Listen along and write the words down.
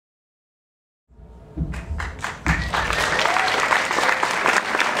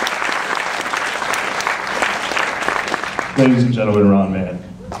Ladies and gentlemen, Ron Mann.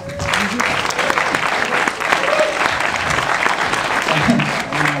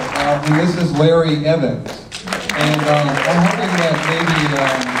 And this is Larry Evans. And I'm hoping that maybe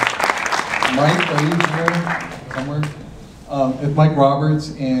Mike, are you here somewhere? If Mike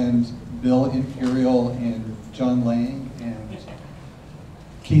Roberts and Bill Imperial and John Lang and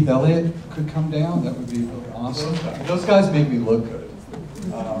Keith Elliott could come down, that would be really awesome. Those guys make me look good.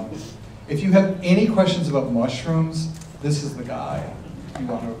 If you have any questions about mushrooms, this is the guy you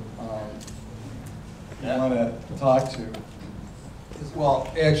want to talk to.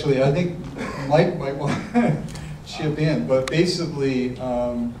 Well, actually, I think Mike might want to chip in, but basically,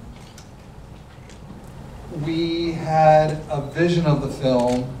 we had a vision of the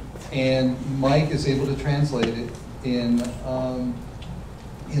film, and Mike is able to translate it in,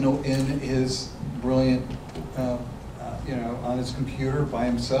 in his brilliant, on his computer by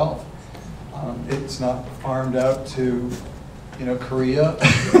himself. It's not farmed out to, Korea.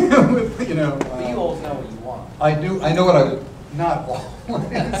 With, but you always know what you want. I do. I know what I. Not always,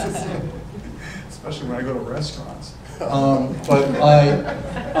 especially when I go to restaurants. But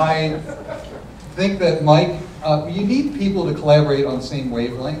I think that Mike, you need people to collaborate on the same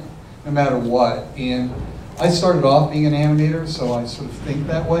wavelength, no matter what. And I started off being an animator, so I sort of think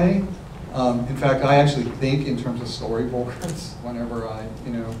that way. In fact, I actually think in terms of storyboards whenever I,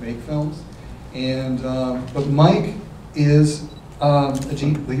 make films. And but Mike is a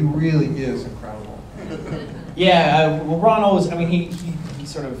genius. He really is incredible. Yeah, well, Ron always, he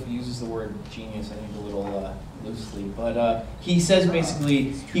sort of uses the word genius, I think, a little loosely, but he says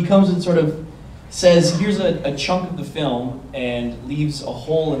basically, he comes and sort of says, here's a chunk of the film, and leaves a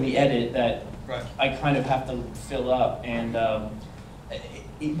hole in the edit that I kind of have to fill up, and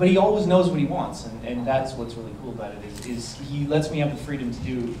but he always knows what he wants, and that's what's really cool about it, is he lets me have the freedom to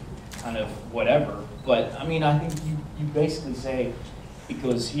do kind of whatever, but I think you basically say, it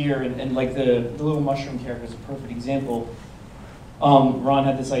goes here, and like the little mushroom character is a perfect example. Ron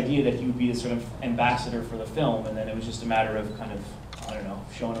had this idea that he would be the sort of ambassador for the film, and then it was just a matter of kind of,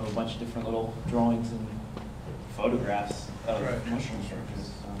 showing him a bunch of different little drawings and photographs of mushroom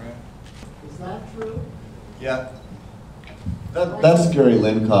characters. Is that true? Yeah. That's Gary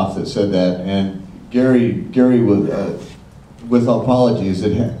Linkoff that said that, and Gary with apologies,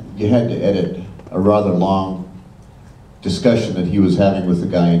 you had to edit a rather long discussion that he was having with the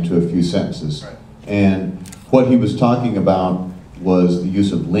guy into a few sentences. And what he was talking about was the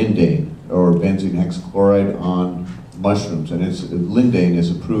use of lindane, or benzene hexachloride, on mushrooms. And lindane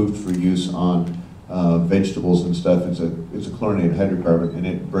is approved for use on vegetables and stuff. It's a chlorinated hydrocarbon, and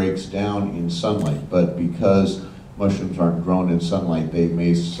it breaks down in sunlight. But because mushrooms aren't grown in sunlight, they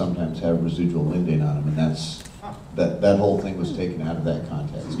may sometimes have residual lindane on them, and that whole thing was taken out of that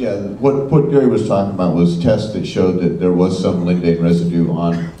context. Yeah, what Gary was talking about was tests that showed that there was some lindane residue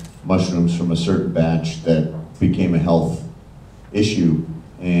on mushrooms from a certain batch that became a health issue,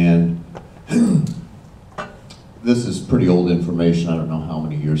 and this is pretty old information. I don't know how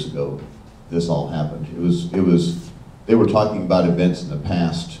many years ago this all happened. They were talking about events in the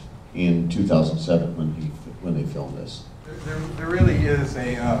past in 2007 when they filmed this. There really is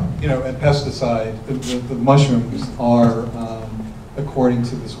a, a pesticide. The mushrooms are, according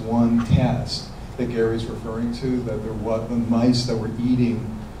to this one test that Gary's referring to, that the mice that were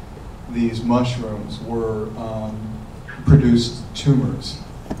eating these mushrooms were produced tumors,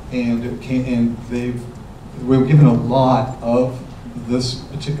 and we were given a lot of this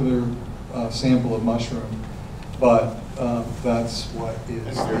particular sample of mushroom, but that's what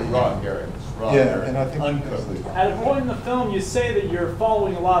is. And you're wrong, Gary. Wrong, yeah, Gary. And I think at a point in the film, you say that you're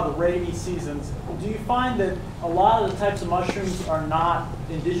following a lot of the rainy seasons. Do you find that a lot of the types of mushrooms are not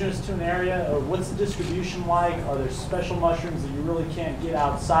indigenous to an area, or what's the distribution like? Are there special mushrooms that you really can't get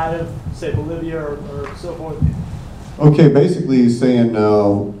outside of, say, Bolivia or so forth? Okay, basically he's saying,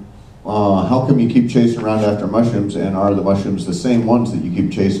 how come you keep chasing around after mushrooms, and are the mushrooms the same ones that you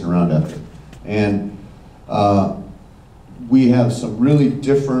keep chasing around after? And we have some really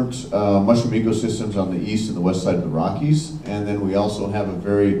different mushroom ecosystems on the east and the west side of the Rockies, and then we also have a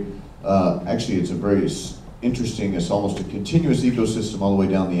very, actually it's a very interesting, it's almost a continuous ecosystem all the way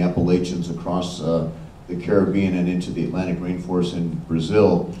down the Appalachians across the Caribbean and into the Atlantic rainforest in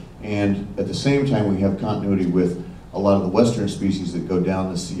Brazil. And at the same time, we have continuity with a lot of the western species that go down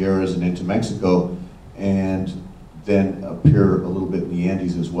the Sierras and into Mexico, and then appear a little bit in the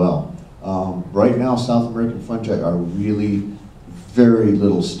Andes as well. Right now, South American fungi are really very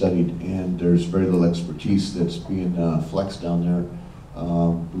little studied, and there's very little expertise that's being flexed down there.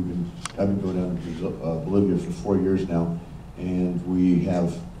 I've been going down to Bolivia for 4 years now, and we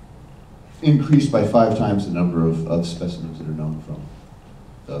have increased by 5 times the number of specimens that are known from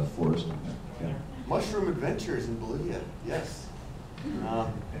the forest. Yeah. Mushroom adventures in Bolivia, yes.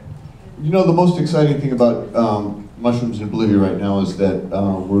 You know, the most exciting thing about mushrooms in Bolivia right now is that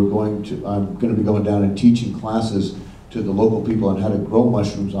I'm going to be going down and teaching classes to the local people on how to grow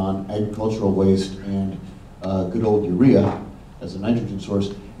mushrooms on agricultural waste and good old urea as a nitrogen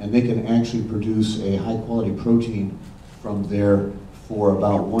source, and they can actually produce a high quality protein from there for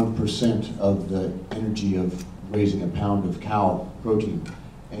about 1% of the energy of raising a pound of cow protein.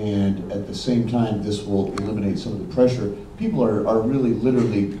 And at the same time, this will eliminate some of the pressure. People are really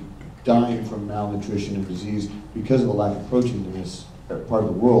literally dying from malnutrition and disease because of a lack of protein in this part of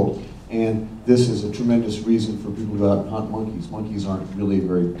the world. And this is a tremendous reason for people to go out and hunt monkeys. Monkeys aren't really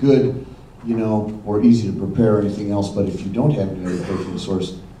very good, you know, or easy to prepare or anything else, but if you don't have any other protein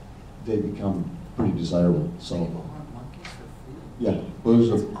source, they become pretty desirable. So, yeah,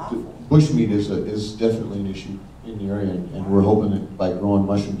 bushmeat is definitely an issue in the area, and we're hoping that by growing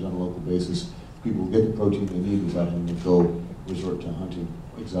mushrooms on a local basis, people will get the protein they need without having to go resort to hunting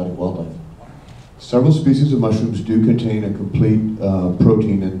exotic wildlife. Several species of mushrooms do contain a complete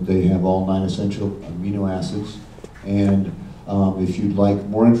protein, and they have all 9 essential amino acids. And if you'd like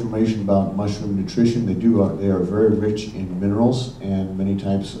more information about mushroom nutrition, they are very rich in minerals and many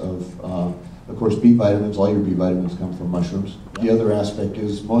types of course, B vitamins. All your B vitamins come from mushrooms. The other aspect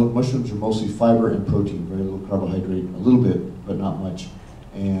is mushrooms are mostly fiber and protein, very little carbohydrate, a little bit, but not much.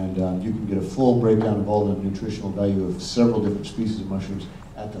 And you can get a full breakdown of all the nutritional value of several different species of mushrooms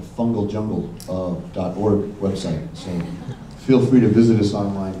at the fungaljungle.org website. So feel free to visit us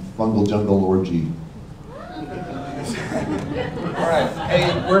online, fungaljungle.org. All right, hey,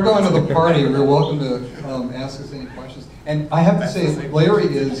 we're going to the party. You're welcome to ask us any questions. And I have to say, Larry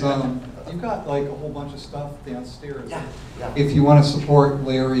is, you've got like a whole bunch of stuff downstairs. Yeah. If you want to support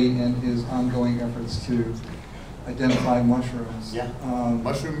Larry and his ongoing efforts to identify mushrooms. Yeah.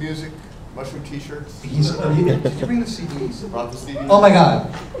 Mushroom music, mushroom t-shirts. Did you bring the CDs? Brought the CDs. Oh my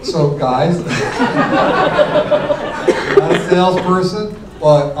God. So guys, not a salesperson,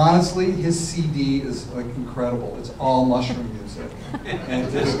 but honestly, his CD is like incredible. It's all mushroom music,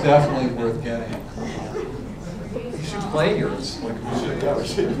 and it's definitely worth getting. You should play yours.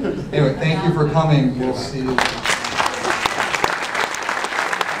 Anyway, thank you for coming. We'll see you.